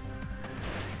Zen mode.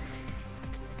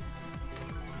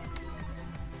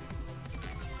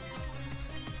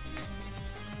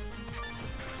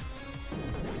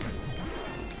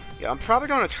 Yeah, I'm probably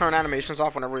going to turn animations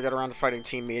off whenever we get around to fighting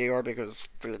Team Meteor, because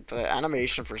the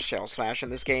animation for Shell Smash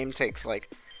in this game takes, like,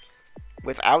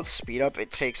 without speed up, it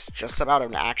takes just about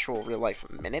an actual real-life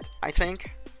minute, I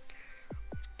think.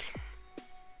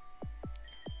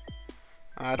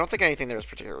 I don't think anything there is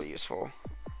particularly useful.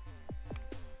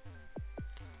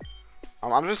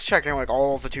 I'm just checking, like,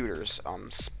 all of the tutors.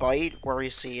 Spite,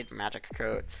 Worry Seed, Magic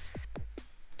Coat.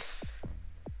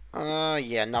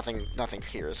 Yeah, nothing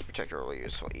here is particularly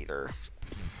useful either.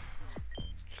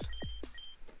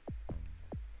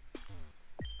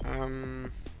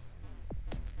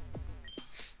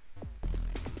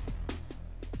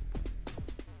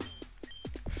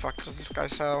 Fuck does this guy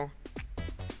sell?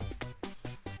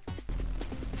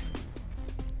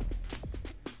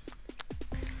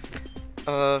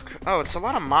 Oh, it's a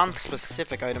lot of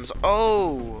Mon-specific items.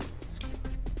 Oh!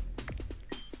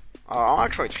 I'll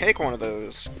actually take one of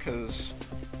those, because...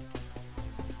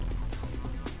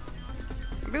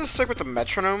 Maybe let's stick with the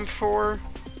Metronome for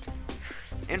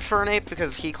Infernape,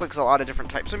 because he clicks a lot of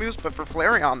different types of moves, but for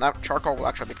Flareon, that Charcoal will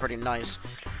actually be pretty nice.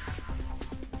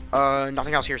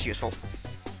 Nothing else here is useful.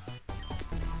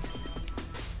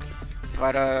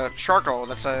 But, Charcoal,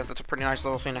 that's a pretty nice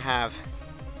little thing to have.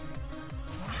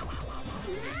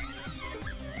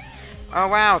 Oh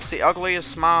wow, it's the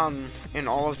ugliest Mon in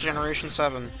all of Generation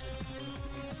 7.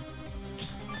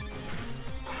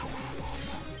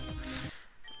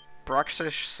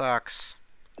 Bruxish sucks.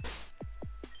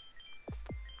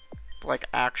 Like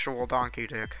actual donkey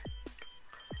dick.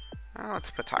 Well, let's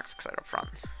put Toxic Side up front.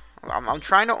 I'm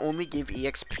trying to only give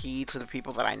EXP to the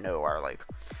people that I know are, like,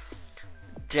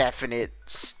 definite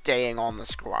staying on the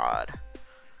squad.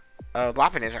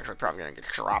 Loppin is actually probably gonna get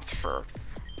dropped for...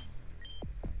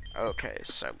 Okay,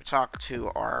 so we talk to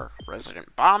our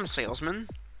resident bomb salesman.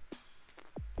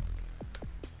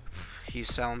 He's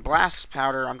selling blast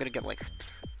powder. I'm gonna get like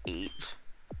 8.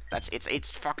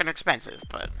 It's fucking expensive,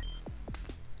 but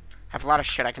I have a lot of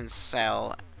shit I can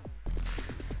sell.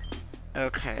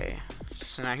 Okay,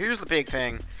 so now here's the big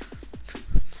thing.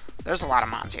 There's a lot of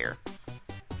mods here.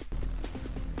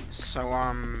 So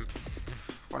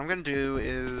what I'm gonna do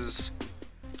is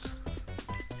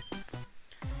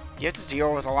you have to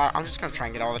deal with a lot. I'm just gonna try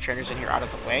and get all the trainers in here out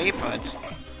of the way, but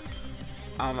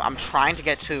I'm trying to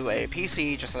get to a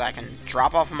PC just so that I can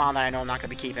drop off a mod that I know I'm not gonna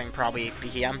be keeping, probably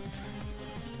BKM,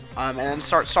 and then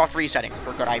start soft resetting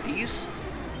for good IVs.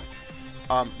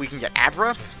 We can get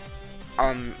Abra.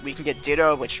 We can get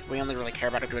Ditto, which we only really care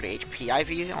about a good HP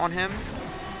IV on him.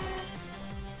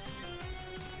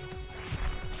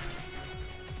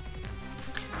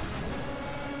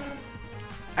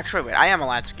 Actually, wait, I am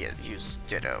allowed to use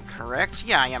Ditto, correct?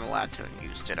 Yeah, I am allowed to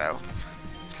use Ditto.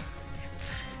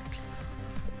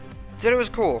 Ditto is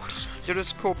cool.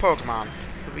 Ditto's a cool Pokemon.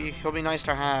 He'll be nice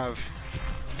to have.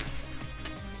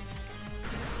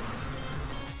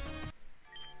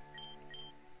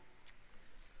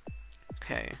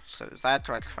 Okay, so is that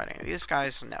do I have to fight any of these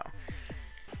guys? No.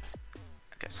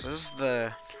 Okay, so this is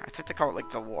the, I think they call it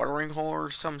like the watering hole or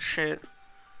some shit.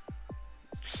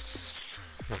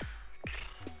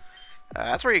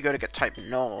 That's where you go to get type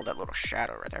null, that little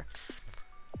shadow right there.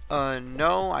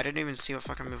 No, I didn't even see what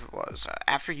fucking move it was.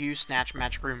 After you snatch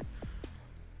magic room.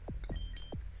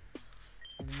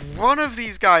 One of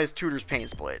these guys tutors Pain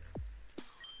Split.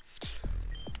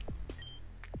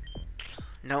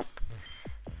 Nope.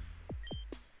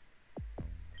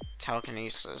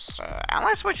 Telekinesis.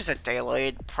 Ally Switch is a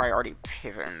delayed priority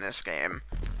pivot in this game.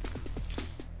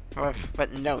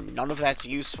 But no, none of that's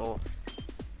useful.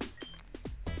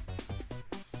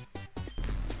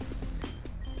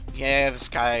 Yeah, this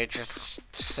guy just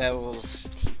sells.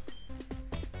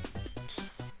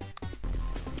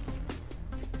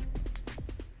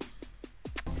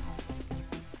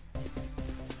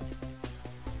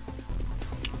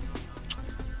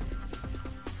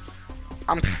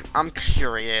 I'm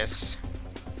curious.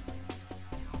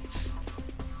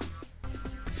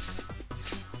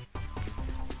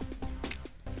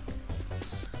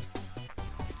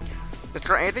 Is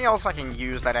there anything else I can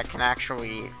use that I can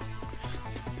actually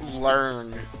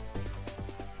learn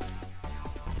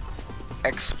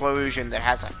explosion that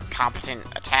has a competent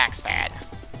attack stat?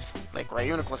 Like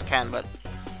Reuniclus can, but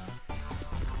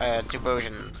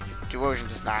Duosion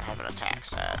does not have an attack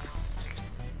stat.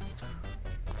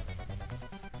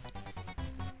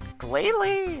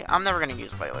 Glalie? I'm never gonna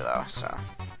use Glalie though, so.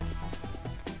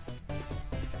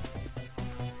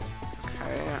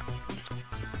 Okay.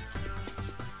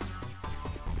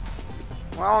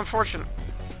 Well, unfortunate.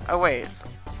 Oh wait.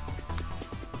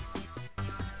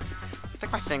 I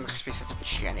think my thing must be set to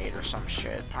Gen 8 or some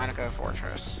shit. Pineco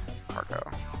Fortress. Cargo.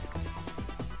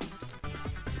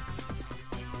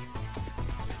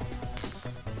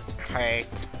 Okay.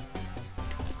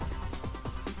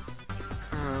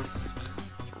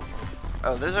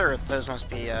 Oh, those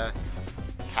must be,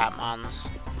 Catmons.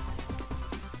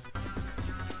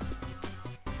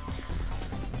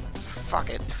 Fuck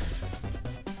it.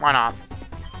 Why not?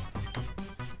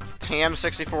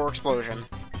 TM64 Explosion.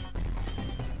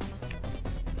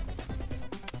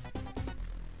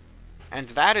 And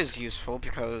that is useful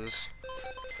because,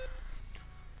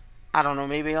 I don't know,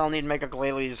 maybe I'll need to make a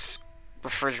Glalie's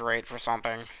refrigerate for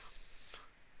something.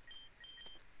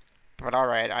 But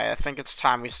alright, I think it's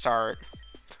time we start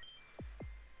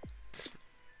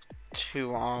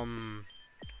to,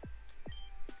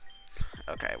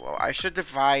 okay, well, I should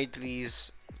divide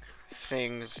these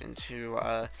things into,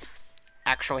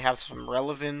 actually have some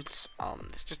relevance.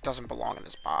 This just doesn't belong in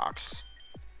this box.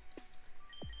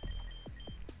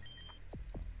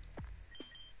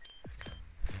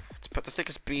 Let's put the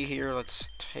thickest B here.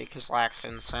 Let's take his lax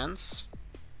incense.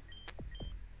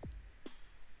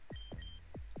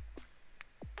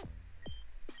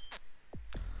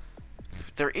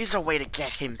 There is a way to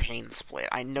get him Pain Split.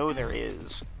 I know there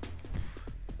is.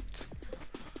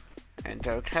 And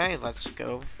okay, let's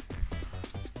go.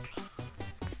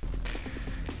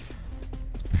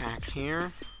 Pack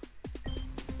here.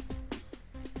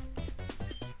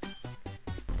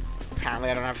 Apparently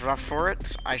I don't have enough for it.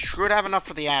 I should have enough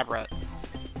for the Abra.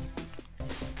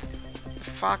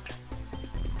 Fuck.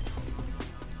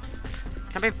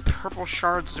 How many purple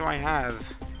shards do I have?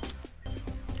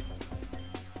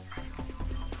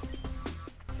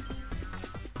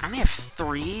 I only have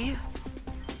 3?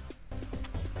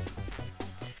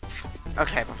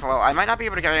 Okay, well, I might not be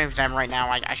able to get any of them right now.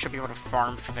 I should be able to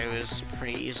farm for those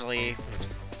pretty easily.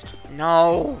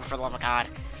 No, for the love of God.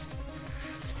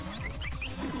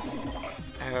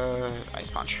 Ice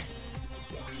Punch.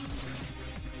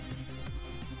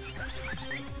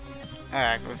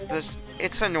 Alright, with this,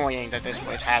 it's annoying that this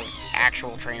place has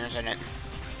actual trainers in it.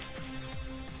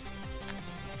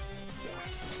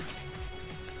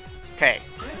 Okay,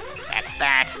 that's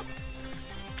that.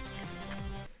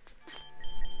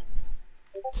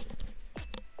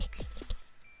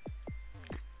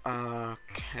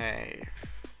 Okay.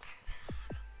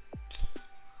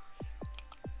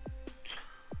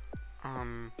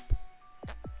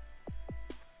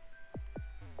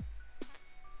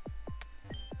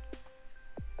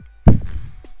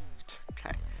 Okay.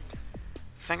 I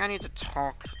think I need to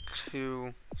talk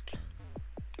to...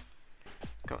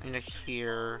 Go into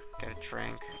here, get a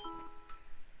drink.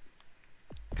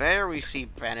 There we see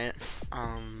Bennett.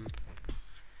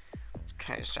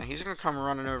 Okay, so he's gonna come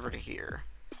running over to here.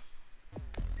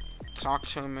 Talk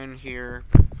to him in here.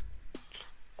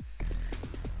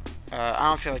 I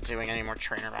don't feel like doing any more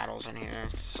trainer battles in here,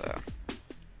 so...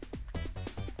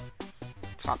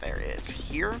 It's not there, it's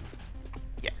here?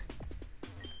 Yeah.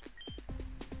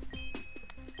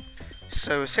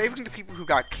 So, saving the people who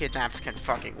got kidnapped can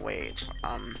fucking wait.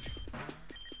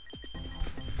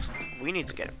 We need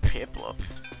to get a Piplup.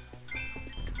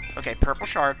 Okay, purple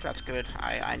shard, that's good.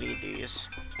 I need these.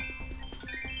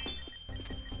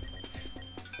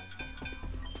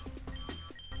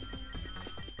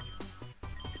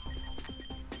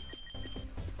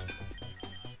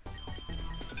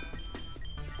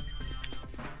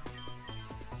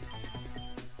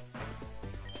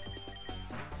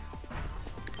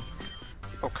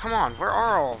 Oh, come on, where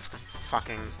are all of the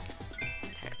fucking...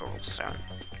 Okay, old stone.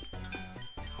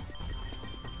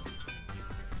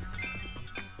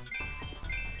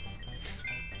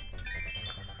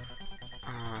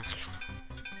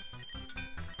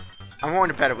 I'm willing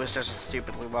to bet it was just a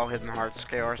stupidly well-hidden heart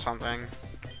scale or something.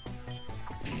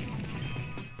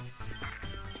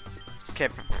 Okay,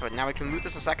 but now we can loot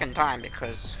this a second time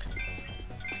because...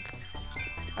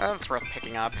 that's worth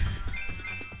picking up.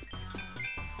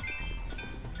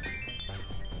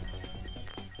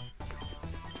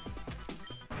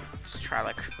 Let's try,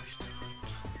 like...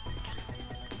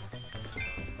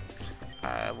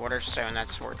 water stone,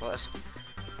 that's worthless.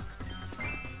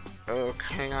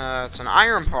 Okay, it's an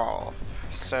iron ball.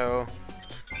 So...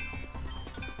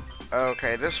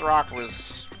 Okay, this rock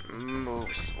was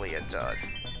mostly a dud.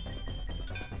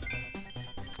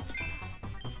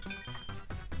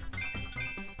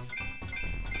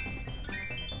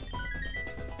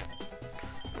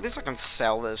 At least I can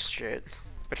sell this shit.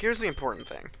 But here's the important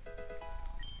thing.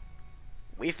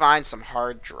 We find some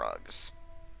hard drugs.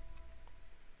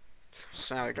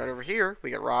 So now we go over here,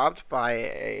 we get robbed by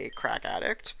a crack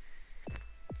addict.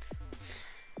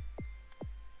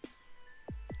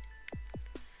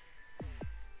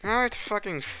 Now I have to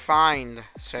fucking find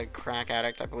said crack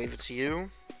addict. I believe it's you.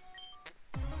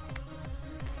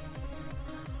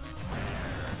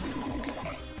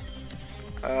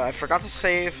 I forgot to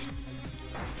save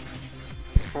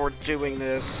before doing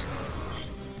this.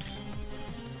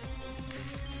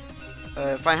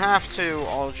 If I have to,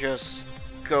 I'll just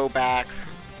go back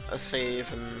a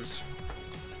save and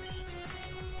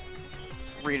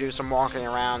redo some walking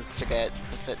around to get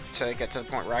to the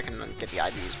point where I can get the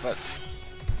IDs. But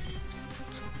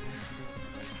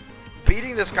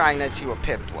beating this guy nets you a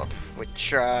Piplup, which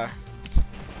to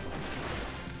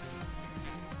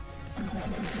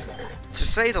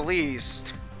say the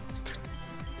least,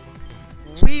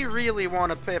 we really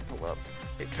want a Piplup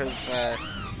because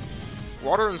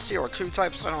water and steel are two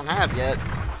types I don't have yet.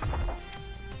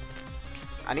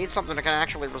 I need something that can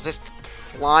actually resist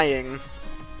flying.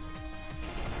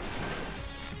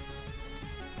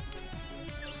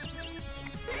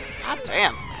 God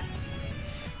damn.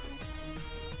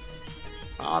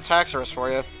 Oh, it's Haxorus for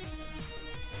you.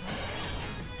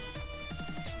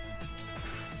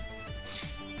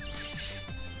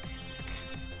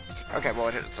 Okay, well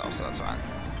it hit itself, so that's fine.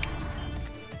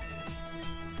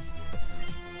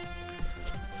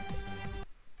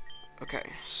 Okay,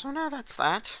 so now that's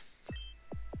that.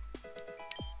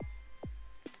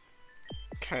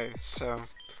 Okay, so...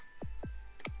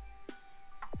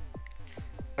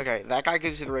 Okay, that guy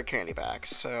gives you the red candy back,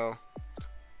 so...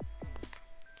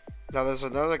 Now there's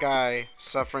another guy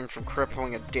suffering from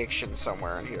crippling addiction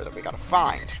somewhere in here that we gotta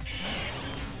find.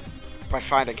 By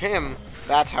finding him,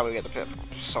 that's how we get the Pip.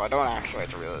 So I don't actually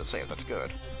have to really save, that's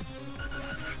good.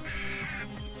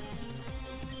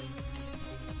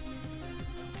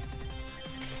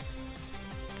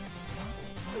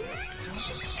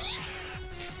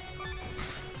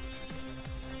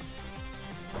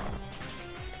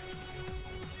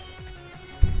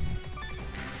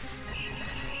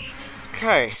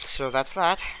 Okay, so that's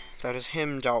that. That is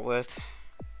him dealt with.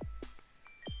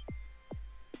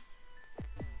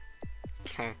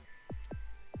 Okay.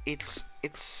 It's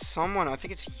someone, I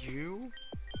think it's you?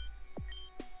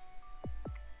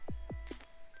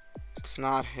 It's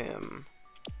not him.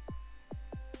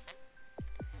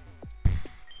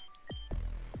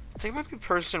 think it might be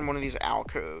posted in one of these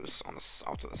alcoves on the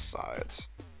off to the sides.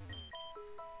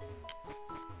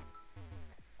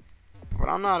 But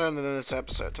I'm not ending this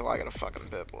episode till I get a fucking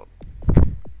biblet.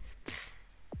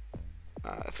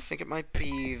 I think it might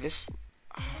be this.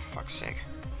 Oh, fuck's sake.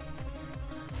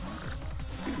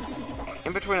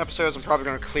 In between episodes, I'm probably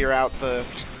gonna clear out the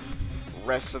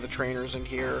rest of the trainers in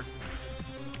here.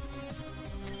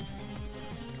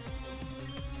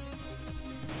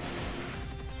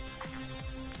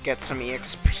 Get some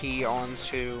EXP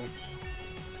onto.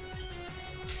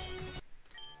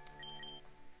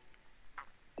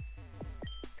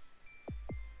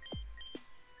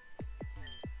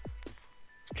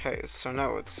 Okay, so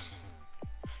no, it's...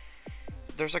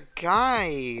 There's a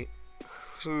guy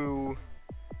who...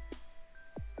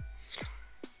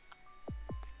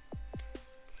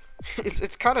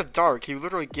 it's kind of dark. You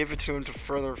literally give it to him to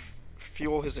further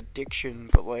fuel his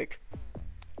addiction, but like...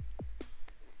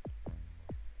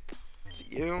 Is it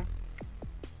you?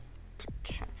 It's a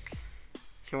cat.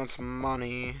 He wants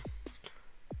money.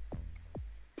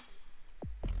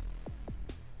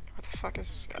 What the fuck is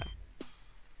this guy?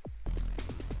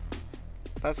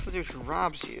 That's the dude who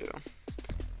robs you.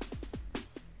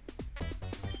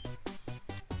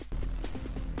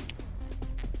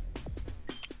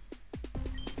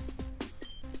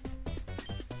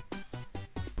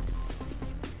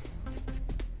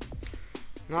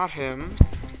 Not him.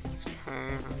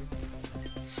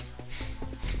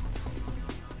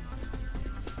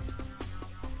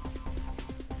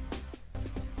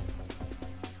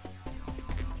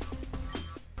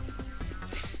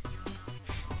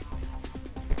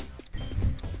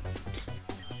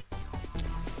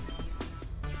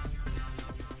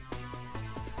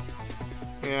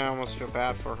 Yeah, I almost feel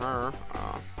bad for her.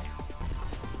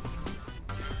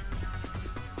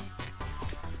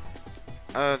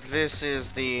 This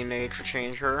is the nature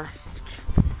changer.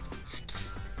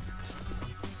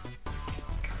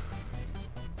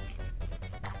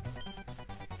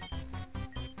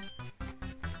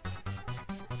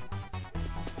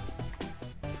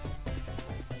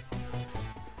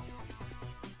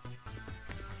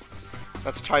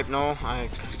 That's type null. I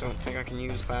don't think I can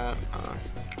use that.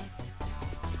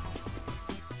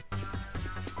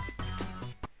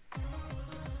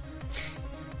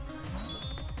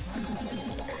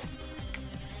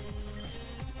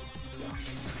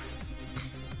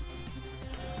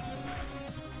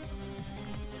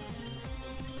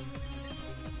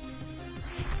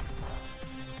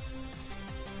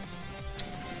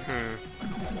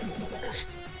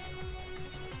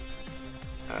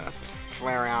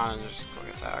 Flare out and just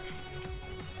quick attack.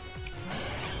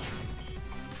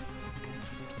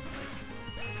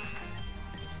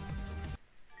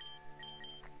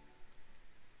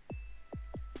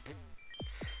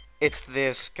 It's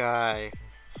this guy.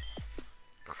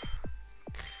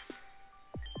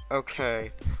 Okay,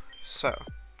 so.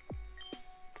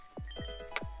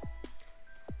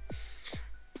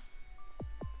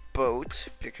 Boat,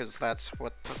 because that's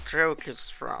what the joke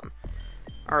is from.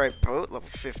 Alright, boat, level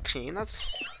 15, that's...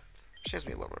 She has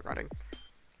me a little regretting.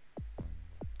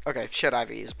 Okay, shit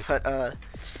IVs, but,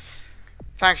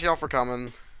 thanks y'all for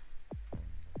coming.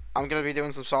 I'm gonna be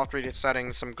doing some soft reset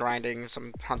settings, some grinding,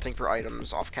 some hunting for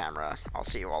items off camera. I'll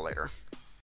see you all later.